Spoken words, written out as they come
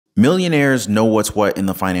Millionaires know what's what in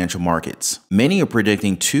the financial markets. Many are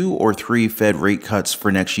predicting 2 or 3 Fed rate cuts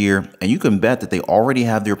for next year, and you can bet that they already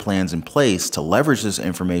have their plans in place to leverage this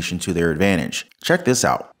information to their advantage. Check this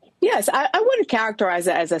out. Yes, I wouldn't characterize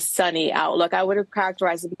it as a sunny outlook. I would have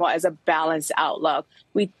characterized it more as a balanced outlook.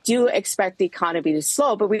 We do expect the economy to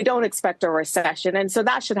slow, but we don't expect a recession. And so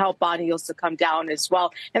that should help bond yields to come down as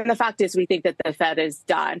well. And the fact is, we think that the Fed is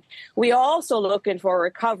done. We are also looking for a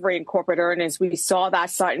recovery in corporate earnings. We saw that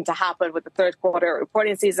starting to happen with the third quarter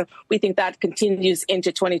reporting season. We think that continues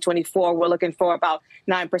into 2024. We're looking for about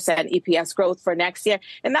 9% EPS growth for next year.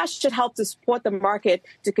 And that should help to support the market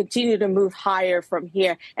to continue to move higher from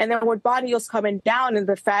here. And then with bond yields coming down and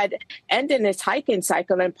the Fed ending its hiking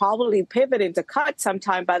cycle and probably pivoting to cut sometime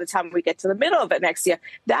by the time we get to the middle of it next year,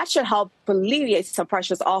 that should help alleviate some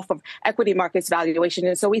pressures off of equity markets valuation.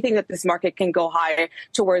 And so we think that this market can go higher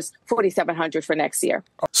towards 4,700 for next year.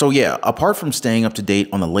 So yeah, apart from staying up to date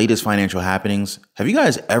on the latest financial happenings, have you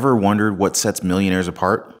guys ever wondered what sets millionaires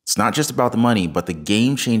apart? It's not just about the money, but the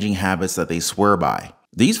game-changing habits that they swear by.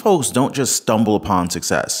 These folks don't just stumble upon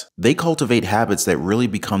success. They cultivate habits that really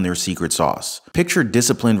become their secret sauce. Picture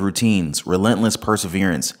disciplined routines, relentless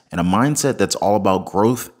perseverance, and a mindset that's all about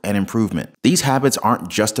growth and improvement. These habits aren't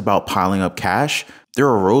just about piling up cash.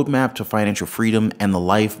 They're a roadmap to financial freedom and the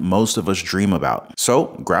life most of us dream about. So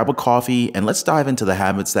grab a coffee and let's dive into the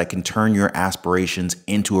habits that can turn your aspirations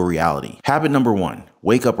into a reality. Habit number 1,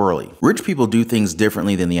 wake up early. Rich people do things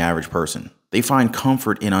differently than the average person. They find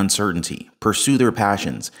comfort in uncertainty, pursue their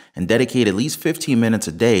passions, and dedicate at least 15 minutes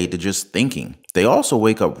a day to just thinking. They also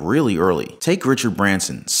wake up really early. Take Richard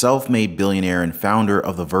Branson, self-made billionaire and founder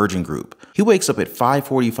of the Virgin Group. He wakes up at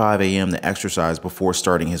 5:45 a.m. to exercise before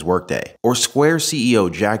starting his workday. Or Square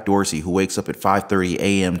CEO Jack Dorsey, who wakes up at 5:30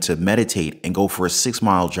 a.m. to meditate and go for a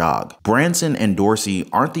 6-mile jog. Branson and Dorsey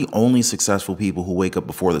aren't the only successful people who wake up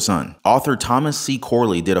before the sun. Author Thomas C.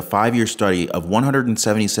 Corley did a 5-year study of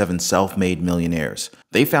 177 self-made millionaires.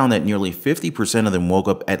 They found that nearly 50% of them woke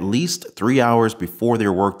up at least 3 hours before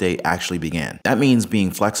their workday actually began. That means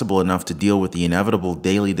being flexible enough to deal with the inevitable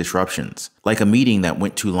daily disruptions, like a meeting that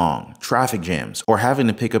went too long, traffic jams, or having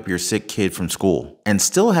to pick up your sick kid from school, and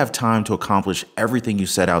still have time to accomplish everything you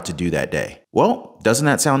set out to do that day. Well, doesn't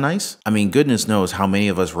that sound nice? I mean, goodness knows how many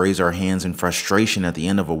of us raise our hands in frustration at the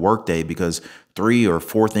end of a workday because 3 or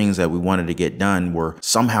 4 things that we wanted to get done were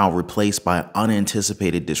somehow replaced by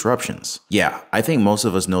unanticipated disruptions. Yeah, I think most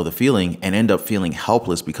of us know the feeling and end up feeling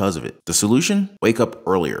helpless because of it. The solution? Wake up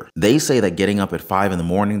earlier. They say that getting up at 5 in the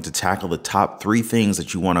morning to tackle the top 3 things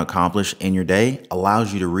that you want to accomplish in your day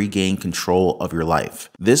allows you to regain control of your life.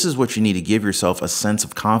 This is what you need to give yourself a sense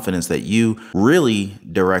of confidence that you really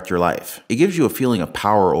direct your life. It gives you a feeling of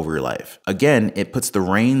power over your life. Again, it puts the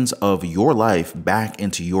reins of your life back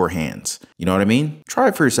into your hands. You know what I mean? Try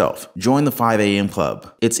it for yourself. Join the 5 a.m.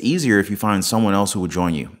 club. It's easier if you find someone else who will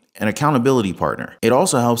join you. An accountability partner. It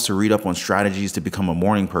also helps to read up on strategies to become a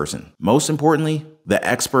morning person. Most importantly, the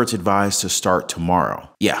experts advise to start tomorrow.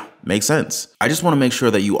 Yeah, makes sense. I just want to make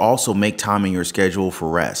sure that you also make time in your schedule for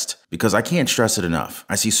rest, because I can't stress it enough.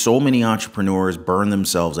 I see so many entrepreneurs burn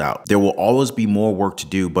themselves out. There will always be more work to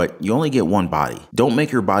do, but you only get one body. Don't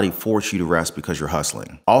make your body force you to rest because you're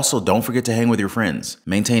hustling. Also, don't forget to hang with your friends.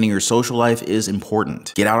 Maintaining your social life is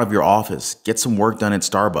important. Get out of your office. Get some work done at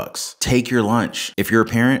Starbucks. Take your lunch. If you're a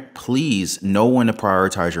parent, please know when to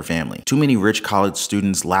prioritize your family. Too many rich college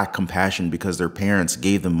students lack compassion because their parents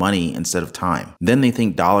gave them money instead of time. Then they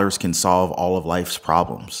think dollars can solve all of life's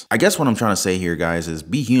problems. I guess what I'm trying to say here, guys, is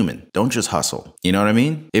be human. Don't just hustle. You know what I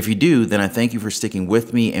mean? If you do, then I thank you for sticking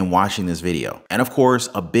with me and watching this video. And of course,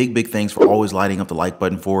 a big thanks for always lighting up the like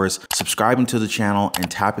button for us. Subscribing to the channel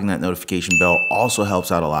and tapping that notification bell also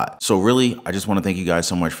helps out a lot. So really, I just want to thank you guys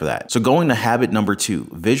so much for that. So going to habit number 2,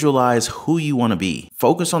 visualize who you want to be.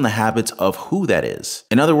 Focus on the habits of who that is.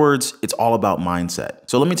 In other words, it's all about mindset.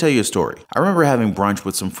 So let me tell you a story. I remember having brunch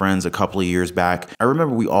with some friends a couple of years back. I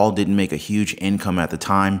remember we all didn't make a huge income at the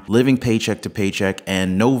time, living paycheck to paycheck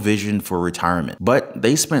and no vision for retirement. But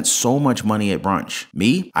they spent so much money at brunch.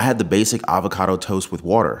 Me, I had the basic avocado toast with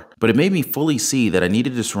water. But it made me fully see that I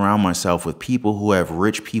needed to surround myself with people who have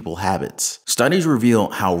rich people habits. Studies reveal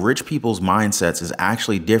how rich people's mindsets is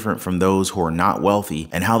actually different from those who are not wealthy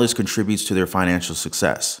and how this contributes to their financial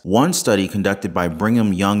success. One study conducted by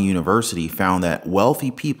Brigham Young University found that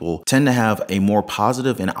wealthy people tend to have a more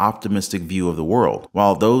positive and optimistic view of the world,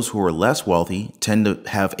 while those who are less wealthy tend to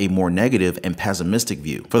have a more negative and pessimistic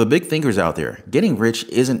view. For the big thinkers out there, getting rich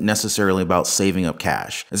isn't necessarily about saving up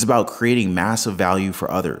cash. It's about creating massive value for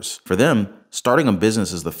others. For them, starting a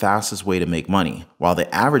business is the fastest way to make money, while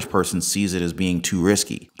the average person sees it as being too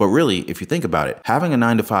risky. But really, if you think about it, having a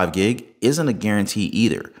 9-to-5 gig isn't a guarantee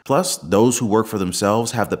either. Plus, those who work for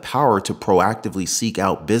themselves have the power to proactively seek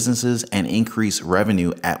out businesses and increase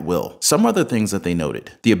revenue at will. Some other things that they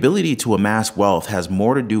noted: the ability to amass wealth has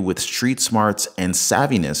more to do with street smarts and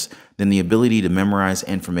savviness than the ability to memorize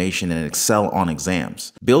information and excel on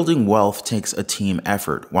exams. Building wealth takes a team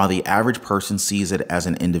effort, while the average person sees it as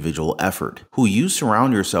an individual effort. Who you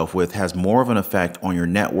surround yourself with has more of an effect on your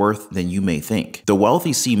net worth than you may think. The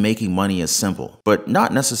wealthy see making money as simple, but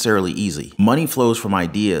not necessarily easy. Money flows from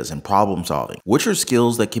ideas and problem solving, which are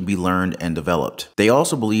skills that can be learned and developed. They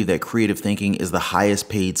also believe that creative thinking is the highest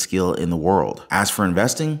paid skill in the world. As for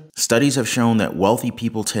investing, studies have shown that wealthy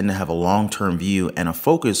people tend to have a long-term view and a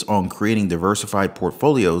focus on creating diversified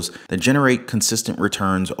portfolios that generate consistent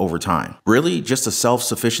returns over time. Really, just a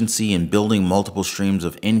self-sufficiency and building multiple streams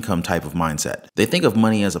of income type of mindset. They think of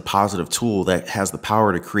money as a positive tool that has the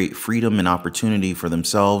power to create freedom and opportunity for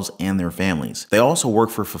themselves and their families. They also work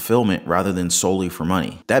for fulfillment rather than solely for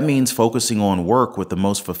money. That means focusing on work with the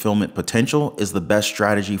most fulfillment potential is the best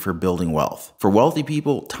strategy for building wealth. For wealthy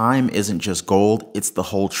people, time isn't just gold, it's the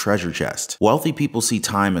whole treasure chest. Wealthy people see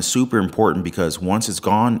time as super important because once it's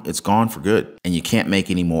gone for good, and you can't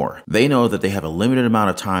make any more. They know that they have a limited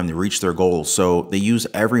amount of time to reach their goals, so they use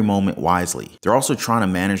every moment wisely. They're also trying to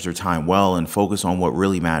manage their time well and focus on what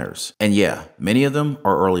really matters. And yeah, many of them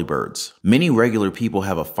are early birds. Many regular people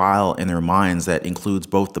have a file in their minds that includes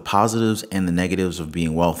both the positives and the negatives of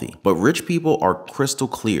being wealthy. But rich people are crystal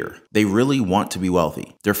clear. They really want to be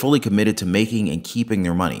wealthy. They're fully committed to making and keeping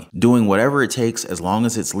their money, doing whatever it takes as long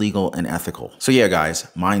as it's legal and ethical. So yeah, guys,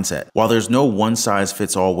 mindset. While there's no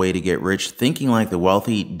one-size-fits-all way to get rich, thinking like the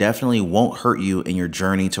wealthy definitely won't hurt you in your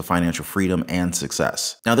journey to financial freedom and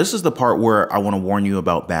success. Now, this is the part where I want to warn you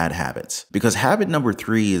about bad habits, because habit number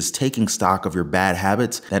 3 is taking stock of your bad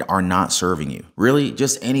habits that are not serving you. Really,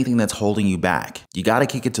 just anything that's holding you back. You got to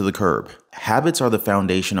kick it to the curb. Habits are the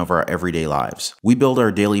foundation of our everyday lives. We build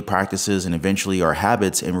our daily practices, and eventually our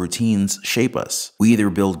habits and routines shape us. We either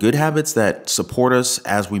build good habits that support us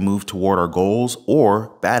as we move toward our goals,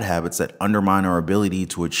 or bad habits that undermine our ability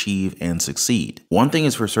to achieve and succeed. One thing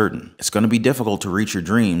is for certain: it's going to be difficult to reach your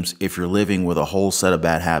dreams if you're living with a whole set of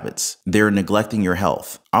bad habits. They're neglecting your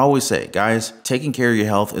health. I always say, guys, taking care of your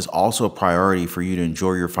health is also a priority for you to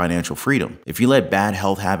enjoy your financial freedom. If you let bad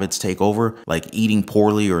health habits take over, like eating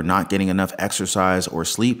poorly or not getting enough exercise or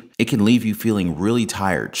sleep, it can leave you feeling really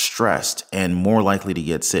tired, stressed, and more likely to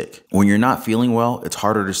get sick. When you're not feeling well, it's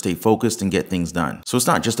harder to stay focused and get things done. So it's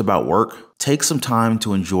not just about work. Take some time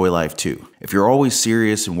to enjoy life too. If you're always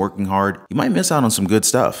serious and working hard, you might miss out on some good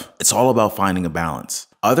stuff. It's all about finding a balance.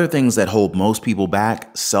 Other things that hold most people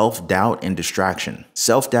back: self-doubt and distraction.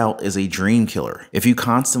 Self-doubt is a dream killer. If you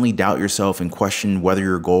constantly doubt yourself and question whether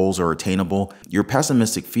your goals are attainable, your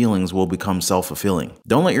pessimistic feelings will become self-fulfilling.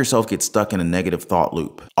 Don't let yourself get stuck in a negative thought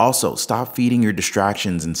loop. Also, stop feeding your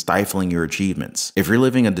distractions and stifling your achievements. If you're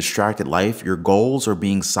living a distracted life, your goals are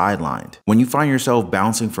being sidelined. When you find yourself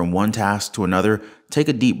bouncing from one task to another, take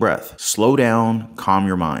a deep breath, slow down, calm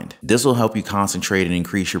your mind. This will help you concentrate and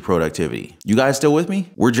increase your productivity. You guys still with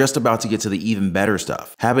me? We're just about to get to the even better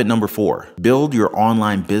stuff. Habit number 4, build your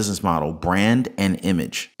online business model, brand, and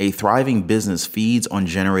image. A thriving business feeds on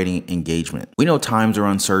generating engagement. We know times are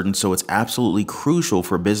uncertain, so it's absolutely crucial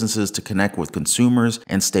for businesses to connect with consumers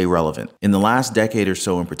and stay relevant. In the last decade or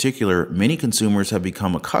so in particular, many consumers have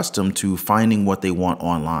become accustomed to finding what they want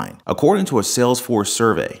online. According to a Salesforce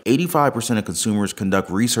survey, 85% of consumers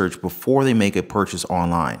conduct research before they make a purchase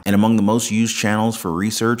online. And among the most used channels for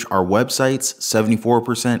research are websites,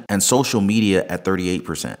 74%, and social media at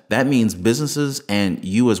 38%. That means businesses, and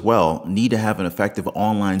you as well, need to have an effective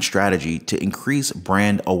online strategy to increase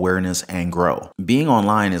brand awareness and grow. Being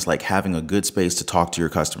online is like having a good space to talk to your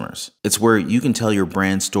customers. It's where you can tell your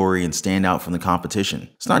brand story and stand out from the competition.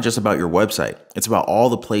 It's not just about your website. It's about all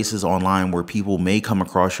the places online where people may come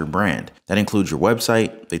across your brand. That includes your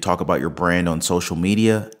website. They talk about your brand on social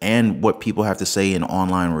media and what people have to say in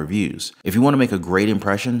online reviews. If you want to make a great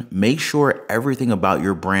impression, make sure everything about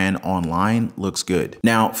your brand online looks good.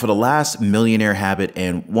 Now, for the last millionaire habit,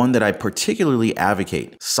 and one that I particularly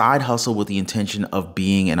advocate: side hustle with the intention of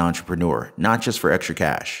being an entrepreneur, not just for extra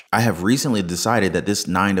cash. I have recently decided that this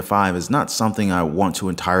 9 to 5 is not something I want to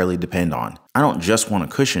entirely depend on. I don't just want a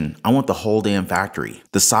cushion, I want the whole damn factory.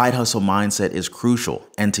 The side hustle mindset is crucial,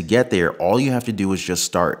 and to get there, all you have to do is just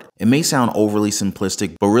start. It may sound overly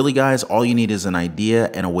simplistic, but really guys, all you need is an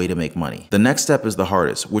idea and a way to make money. The next step is the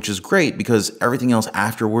hardest, which is great because everything else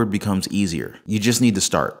afterward becomes easier. You just need to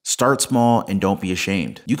start. Start small and don't be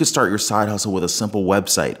ashamed. You could start your side hustle with a simple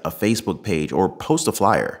website, a Facebook page, or post a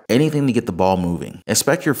flyer. Anything to get the ball moving.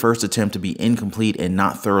 Expect your first attempt to be incomplete and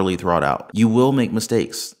not thoroughly thought out. You will make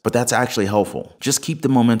mistakes, but that's actually helpful. Just keep the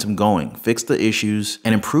momentum going, fix the issues,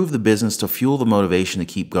 and improve the business to fuel the motivation to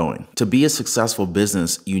keep going. To be a successful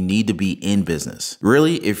business, you need to be in business.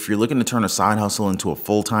 Really, if you're looking to turn a side hustle into a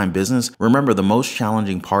full-time business, remember the most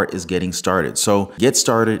challenging part is getting started. So get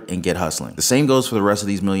started and get hustling. The same goes for the rest of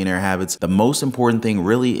these millionaire habits. The most important thing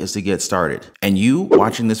really is to get started. And you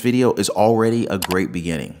watching this video is already a great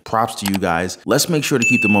beginning. Props to you guys. Let's make sure to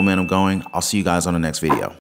keep the momentum going. I'll see you guys on the next video.